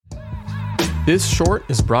This short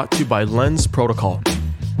is brought to you by Lens Protocol.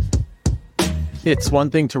 It's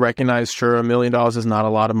one thing to recognize, sure, $1 million is not a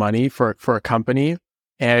lot of money for a company.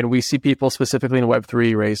 And we see people specifically in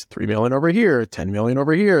Web3 raise 3 million over here, 10 million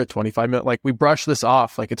over here, 25 million. Like, we brush this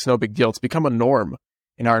off like it's no big deal. It's become a norm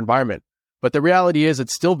in our environment. But the reality is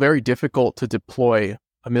it's still very difficult to deploy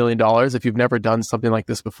 $1 million if you've never done something like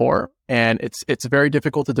this before. And it's very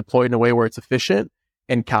difficult to deploy in a way where it's efficient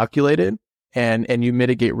and calculated and you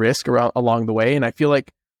mitigate risk along the way. And I feel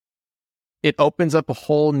like it opens up a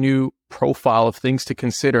whole new profile of things to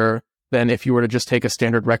consider than if you were to just take a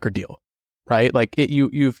standard record deal, right? Like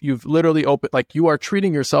you've literally opened, like, you are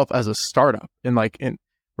treating yourself as a startup, and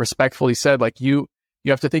respectfully said, like you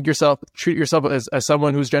have to treat yourself as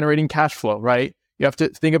someone who's generating cash flow, right? You have to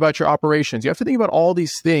think about your operations. You have to think about all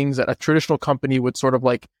these things that a traditional company would sort of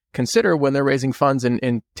like consider when they're raising funds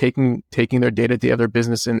and taking their day-to-day of their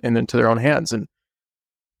business and into their own hands. And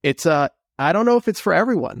it's I don't know if it's for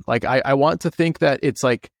everyone. Like, I want to think that it's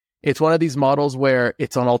one of these models where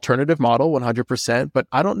it's an alternative model 100%, but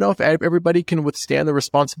I don't know if everybody can withstand the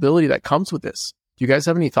responsibility that comes with this. Do you guys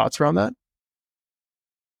have any thoughts around that?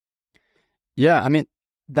 Yeah, I mean,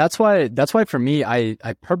 that's why for me, I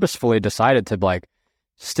purposefully decided to like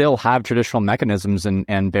still have traditional mechanisms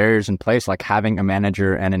and barriers in place, like having a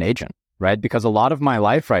manager and an agent, right? Because a lot of my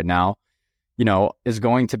life right now, is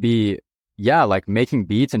going to be, like making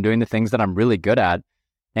beats and doing the things that I'm really good at.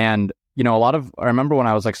 And, I remember when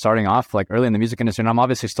I was like starting off like early in the music industry, and I'm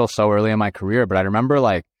obviously still so early in my career, but I remember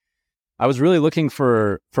like I was really looking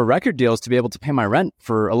for record deals to be able to pay my rent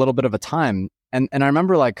for a little bit of a time. And I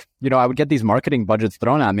remember like, I would get these marketing budgets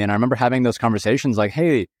thrown at me, and I remember having those conversations like,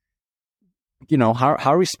 hey, how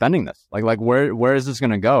are we spending this? Like where is this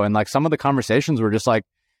going to go? And like some of the conversations were just like,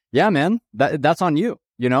 yeah, man, that's on you,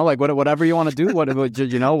 like whatever you want to do,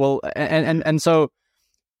 and so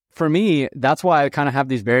for me, that's why I kind of have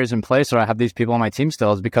these barriers in place, or I have these people on my team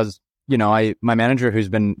still, is because, my manager she's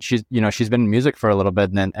been in music for a little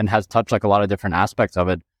bit and has touched like a lot of different aspects of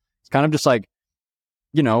it. It's kind of just like,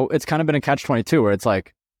 it's kind of been a catch-22 where it's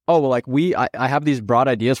like, oh, well, like I have these broad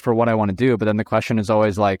ideas for what I want to do, but then the question is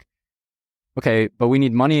always like, okay, but we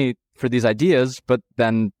need money for these ideas, but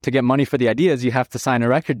then to get money for the ideas, you have to sign a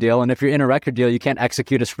record deal. And if you're in a record deal, you can't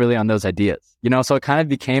execute us really on those ideas, so it kind of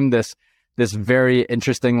became this very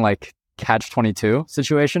interesting like catch-22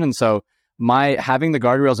 situation. And so having the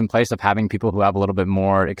guardrails in place of having people who have a little bit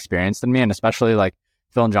more experience than me, and especially like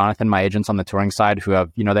Phil and Jonathan, my agents on the touring side, who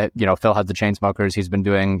have, Phil has the Chainsmokers. He's been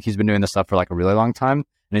doing this stuff for like a really long time.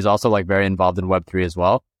 And he's also like very involved in Web3 as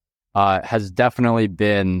well. Has definitely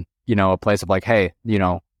been, a place of like, hey,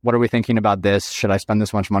 what are we thinking about this? Should I spend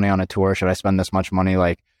this much money on a tour? Should I spend this much money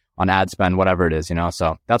like on ad spend, whatever it is,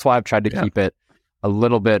 So that's why I've tried to keep it a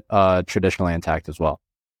little bit traditionally intact as well.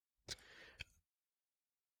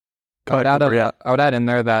 I would add in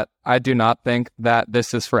there that I do not think that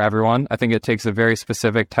this is for everyone. I think it takes a very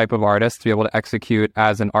specific type of artist to be able to execute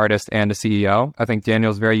as an artist and a CEO. I think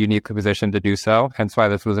Daniel's very uniquely positioned to do so, hence why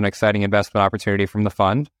this was an exciting investment opportunity from the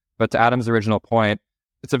fund. But to Adam's original point,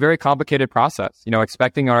 it's a very complicated process.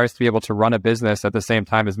 Expecting artists to be able to run a business at the same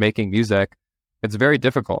time as making music, it's very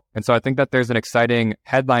difficult. And so I think that there's an exciting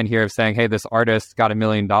headline here of saying, hey, this artist got $1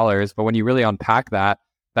 million. But when you really unpack that,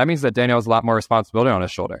 that means that Daniel has a lot more responsibility on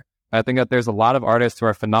his shoulder. I think that there's a lot of artists who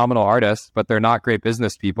are phenomenal artists, but they're not great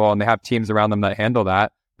business people, and they have teams around them that handle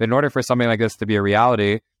that. But in order for something like this to be a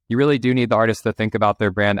reality, you really do need the artist to think about their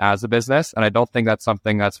brand as a business. And I don't think that's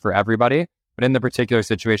something that's for everybody. But in the particular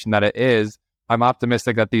situation that it is, I'm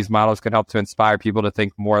optimistic that these models can help to inspire people to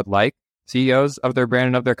think more like CEOs of their brand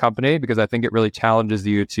and of their company, because I think it really challenges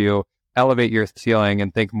you to elevate your ceiling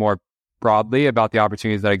and think more broadly about the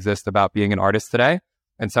opportunities that exist about being an artist today.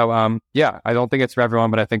 And so, I don't think it's for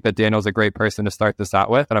everyone, but I think that Daniel's a great person to start this out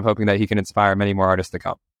with, and I'm hoping that he can inspire many more artists to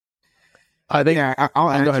come. I think I'll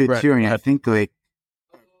add to it too. I mean, I think I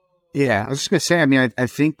was just gonna say, I mean, I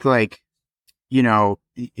think like,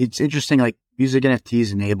 it's interesting, like music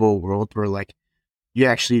NFTs enable a world where like you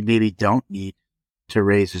actually maybe don't need to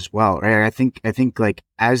raise as well, right? I think like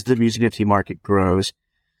as the music NFT market grows,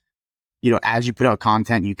 as you put out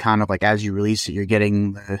content, you kind of like, as you release it, you're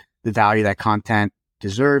getting the value that content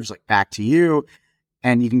deserves like back to you,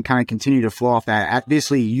 and you can kind of continue to flow off that.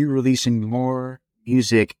 Obviously, you releasing more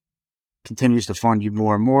music continues to fund you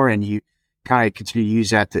more and more, and you kind of continue to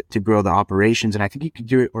use that to grow the operations. And I think you can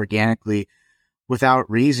do it organically without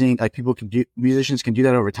raising, like musicians can do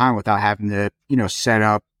that over time without having to, set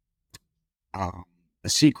up a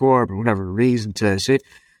C Corp or whatever reason to say. So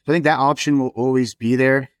I think that option will always be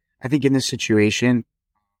there. I think in this situation,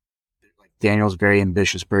 like Daniel's a very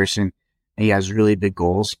ambitious person, and he has really big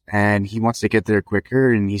goals, and he wants to get there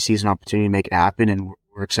quicker, and he sees an opportunity to make it happen, and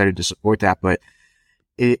we're excited to support that. But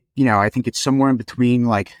I think it's somewhere in between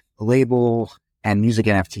like a label and music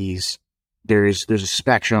NFTs. There's a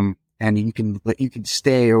spectrum, and you can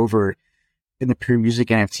stay over in the pure music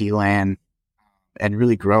NFT land and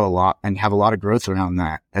really grow a lot and have a lot of growth around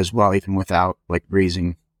that as well, even without like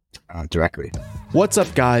raising directly. What's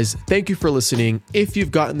up, guys? Thank you for listening. If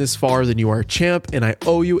you've gotten this far, then you are a champ, and I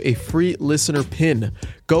owe you a free listener pin.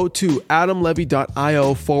 Go to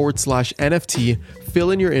adamlevy.io/NFT,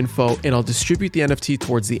 fill in your info, and I'll distribute the NFT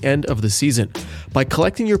towards the end of the season. By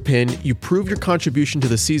collecting your pin, you prove your contribution to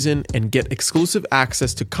the season and get exclusive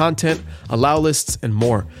access to content, allow lists, and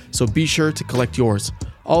more. So be sure to collect yours.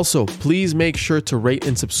 Also, please make sure to rate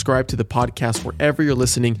and subscribe to the podcast wherever you're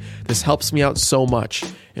listening. This helps me out so much.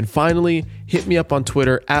 And finally, hit me up on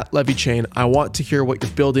Twitter @LevyChain. I want to hear what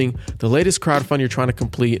you're building, the latest crowdfund you're trying to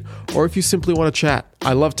complete, or if you simply want to chat.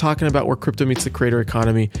 I love talking about where crypto meets the creator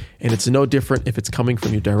economy, and it's no different if it's coming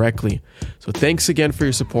from you directly. So thanks again for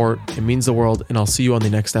your support. It means the world, and I'll see you on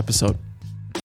the next episode.